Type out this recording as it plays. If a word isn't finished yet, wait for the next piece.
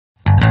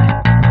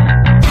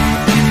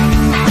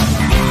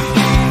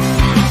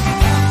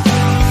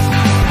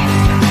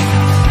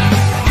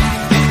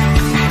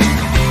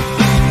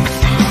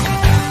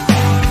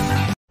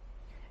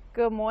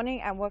Good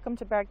morning and welcome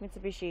to Berwick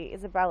Mitsubishi.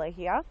 Isabella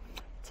here.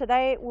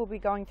 Today we'll be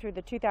going through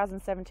the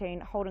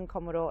 2017 Holden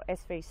Commodore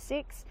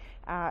SV6.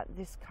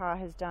 This car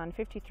has done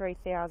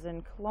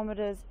 53,000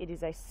 kilometres. It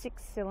is a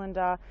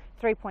 6-cylinder,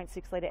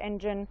 3.6 litre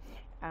engine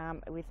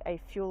with a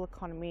fuel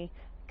economy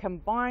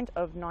combined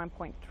of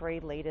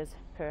 9.3 litres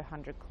per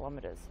 100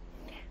 kilometres.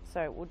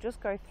 So we'll just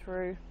go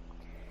through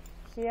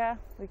here.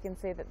 We can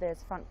see that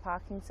there's front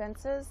parking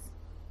sensors.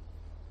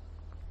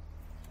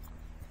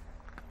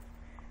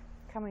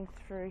 Coming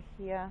through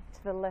here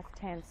to the left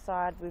hand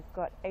side, we've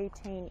got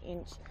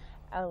 18-inch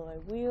alloy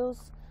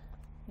wheels.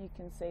 You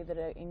can see that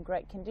are in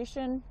great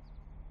condition.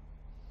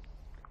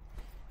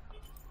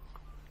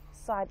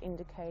 Side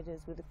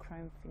indicators with a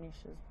chrome finish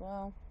as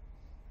well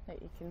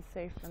that you can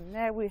see from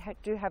there. We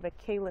do have a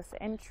keyless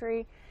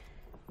entry.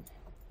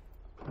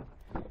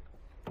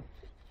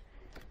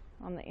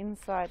 On the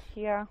inside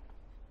here,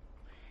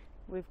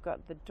 we've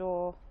got the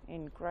door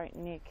in great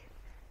nick,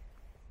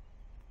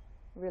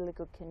 really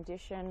good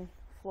condition.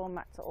 Floor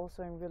mats are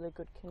also in really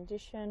good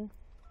condition.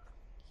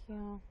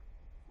 Here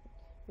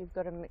we've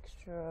got a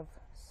mixture of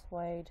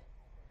suede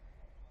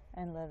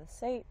and leather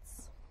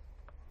seats.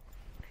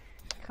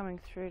 Coming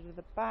through to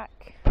the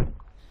back,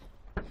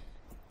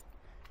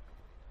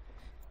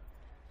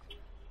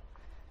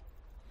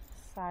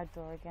 side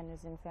door again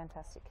is in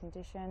fantastic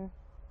condition.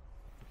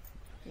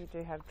 You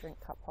do have drink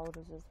cup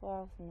holders as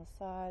well from the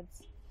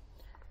sides.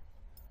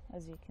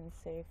 As you can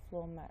see,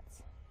 floor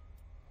mats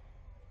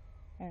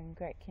are in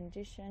great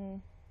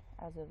condition,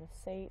 as are the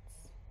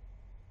seats.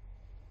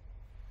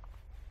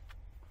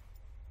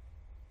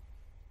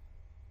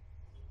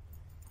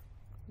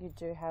 You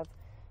do have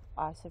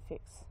ISOFIX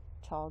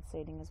child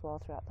seating as well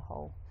throughout the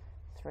whole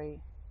 3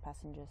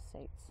 passenger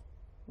seats,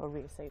 or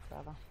rear seats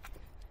rather.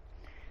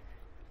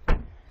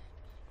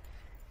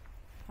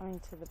 Coming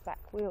to the back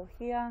wheel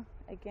here,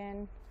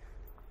 again,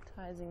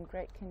 tyres in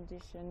great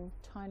condition,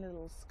 tiny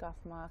little scuff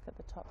mark at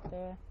the top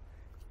there,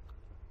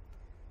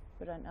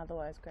 but in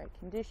otherwise great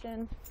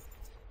condition.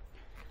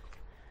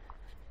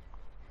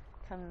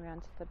 Coming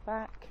around to the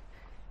back,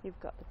 you've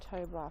got the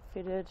tow bar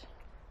fitted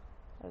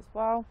as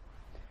well.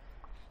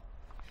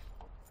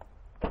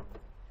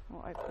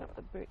 We'll open up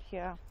the boot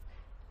here.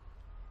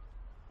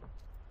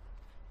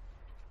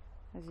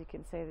 As you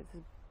can see, this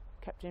is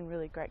kept in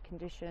really great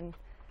condition.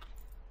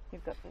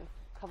 You've got the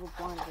covered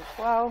blinds as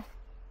well,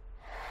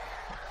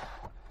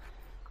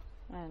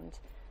 and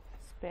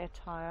spare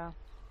tyre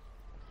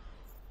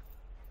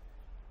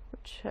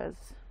which has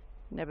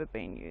never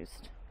been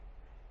used,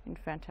 in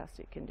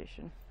fantastic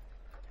condition.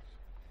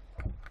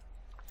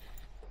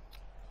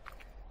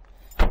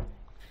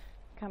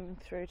 Coming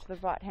through to the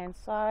right hand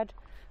side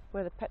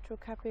where the petrol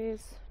cap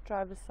is,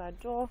 driver's side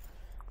door,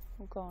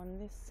 we'll go on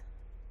this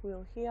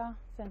wheel here,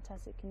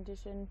 fantastic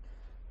condition,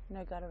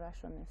 no gutter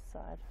rash on this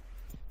side.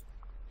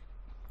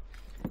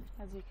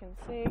 As you can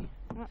see,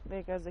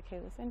 there goes the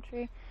keyless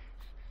entry,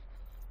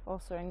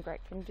 also in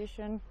great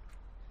condition.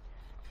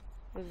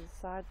 These are the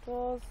side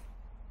doors.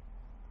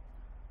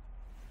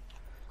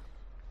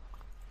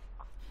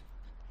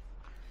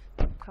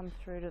 Come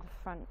through to the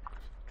front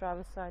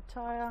driver's side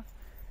tyre,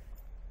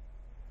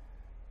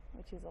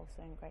 which is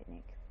also in great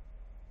nick.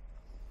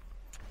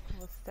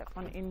 We'll step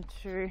on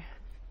into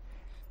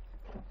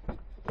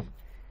the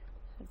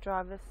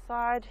driver's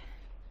side.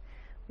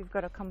 We've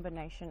got a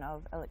combination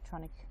of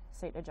electronic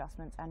seat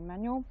adjustments and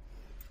manual.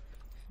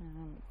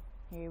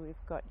 Here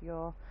we've got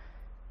your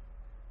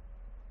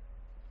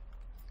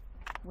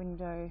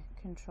window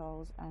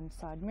controls and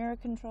side mirror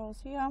controls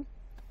here.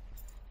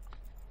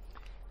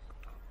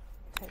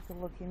 Take a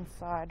look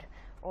inside,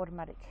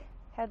 automatic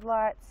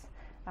headlights,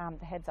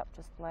 the heads up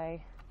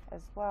display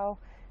as well.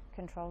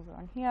 Controls are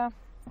on here.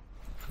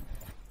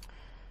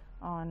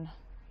 On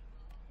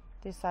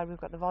this side we've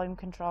got the volume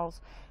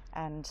controls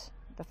and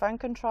the phone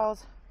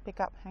controls, pick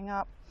up, hang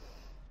up.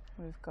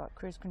 We've got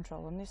cruise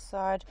control on this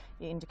side,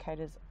 your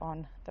indicators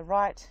on the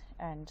right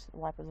and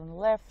wipers on the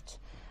left.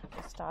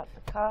 We'll start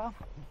the car,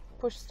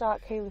 push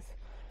start, keyless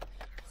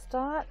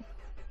start.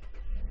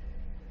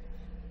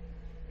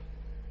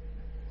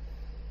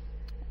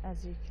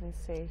 As you can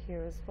see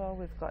here as well,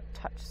 we've got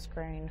touch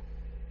screen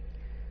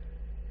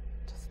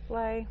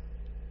display.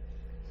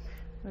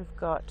 We've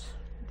got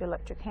the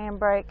electric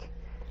handbrake,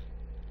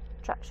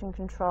 traction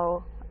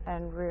control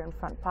and rear and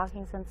front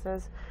parking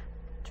sensors,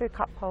 2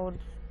 cup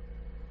holders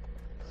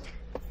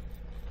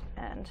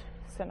and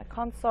center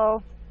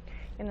console.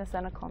 In the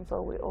center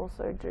console we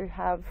also do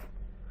have,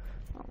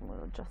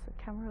 we'll adjust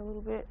the camera a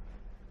little bit,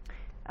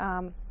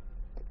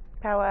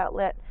 power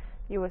outlet,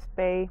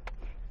 USB,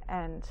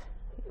 and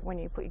when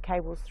you put your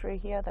cables through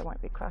here they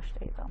won't be crushed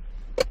either.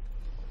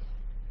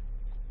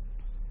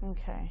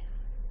 Okay,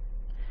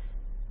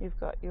 you've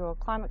got your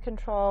climate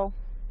control,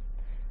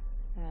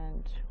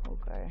 and we'll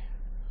go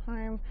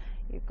home.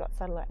 You've got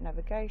satellite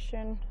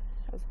navigation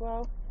as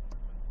well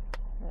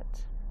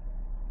that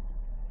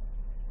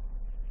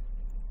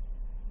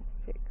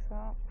picks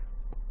up,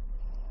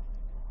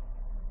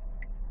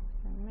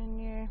 and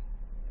menu,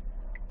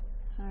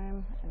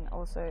 home, and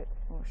also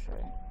will show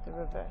the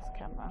reverse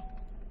camera.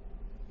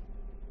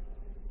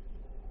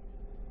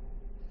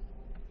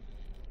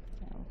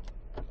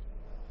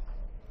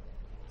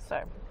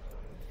 So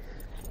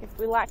if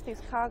we like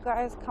this car,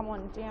 guys, come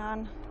on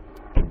down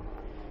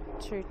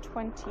to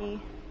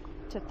 20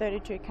 to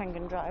 32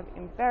 Kangan Drive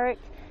in Berwick.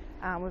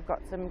 We've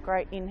got some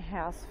great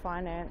in-house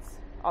finance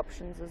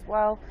options as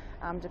well,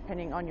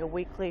 depending on your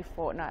weekly,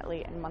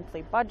 fortnightly and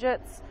monthly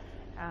budgets.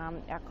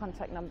 Our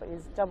contact number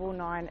is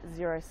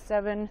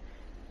 9907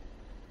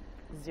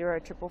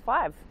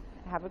 0555.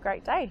 Have a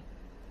great day.